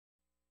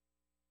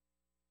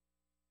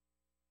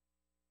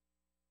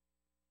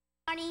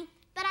Barney,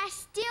 but I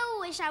still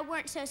wish I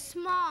weren't so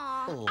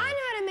small. Oh. I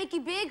know how to make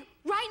you big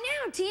right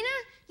now, Tina.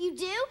 You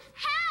do?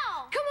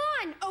 How? Come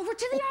on, over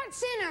to the art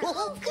center.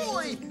 Oh,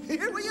 boy!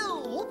 Here we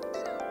go!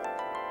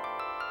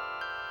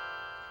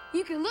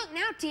 You can look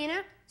now,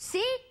 Tina.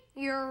 See?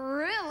 You're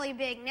really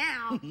big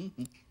now.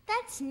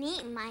 That's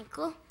neat,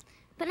 Michael.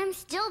 But I'm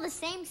still the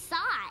same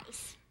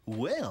size.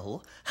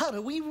 Well, how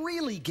do we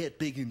really get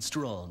big and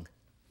strong?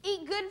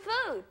 Eat good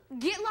food.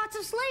 Get lots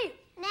of sleep.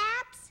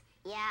 Naps?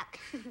 Yuck.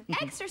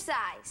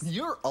 Exercise.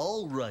 You're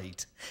all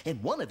right.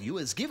 And one of you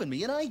has given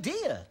me an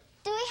idea.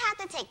 Do we have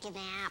to take a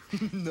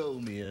nap? No,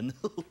 Min.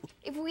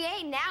 If we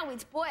ate now,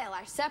 we'd spoil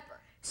our supper.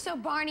 So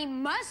Barney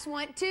must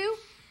want to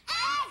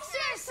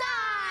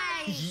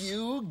exercise!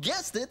 You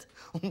guessed it.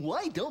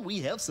 Why don't we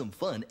have some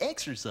fun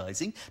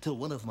exercising to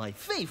one of my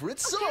favorite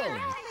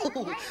songs?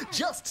 right.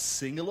 Just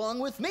sing along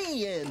with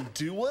me and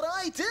do what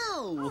I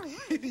do.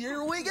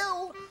 Here we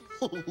go.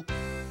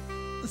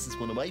 This is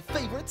one of my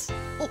favorites.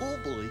 Oh,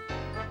 boy.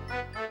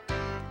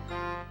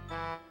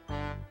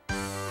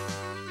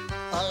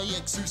 I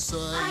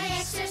exercise. I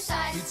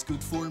exercise. It's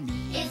good for me.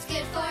 It's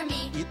good for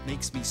me. It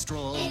makes me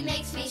strong. It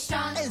makes me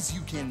strong. As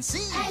you can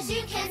see. As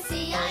you can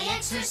see, I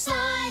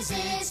exercise.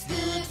 It's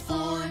good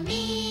for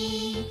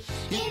me.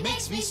 It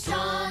makes me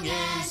strong,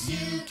 as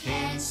you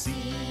can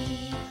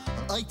see.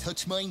 I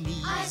touch my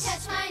knees. I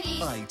touch my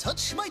knees. I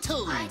touch my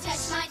toes. I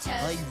touch my toes.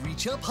 I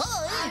reach up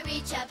high. I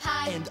reach up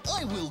high. And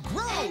I will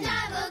grow. And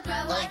I will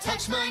grow. I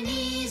touch my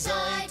knees.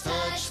 I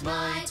touch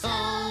my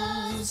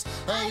toes.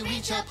 I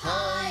reach up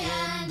high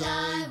and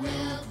I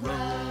will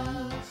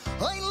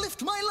grow. I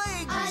lift my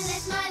legs. I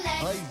lift my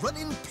legs. I run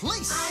in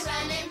place. I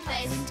run in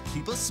place. And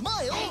keep a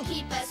smile. And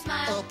keep a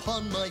smile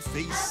upon my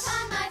face.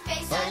 upon my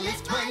face. I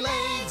lift my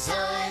legs.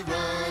 I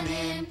run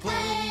in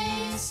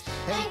place.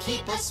 And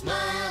keep a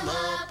smile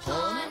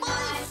upon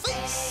my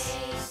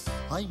face.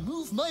 I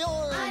move my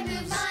arms. I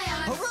move my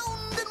arms.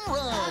 Around and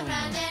round.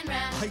 Around and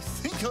round. I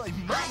think I I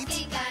might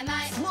think I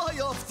might fly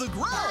off the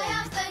ground. fly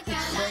off the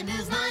ground. I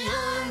move my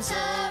arms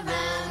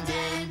around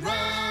and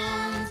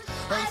round.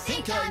 I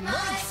think I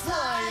might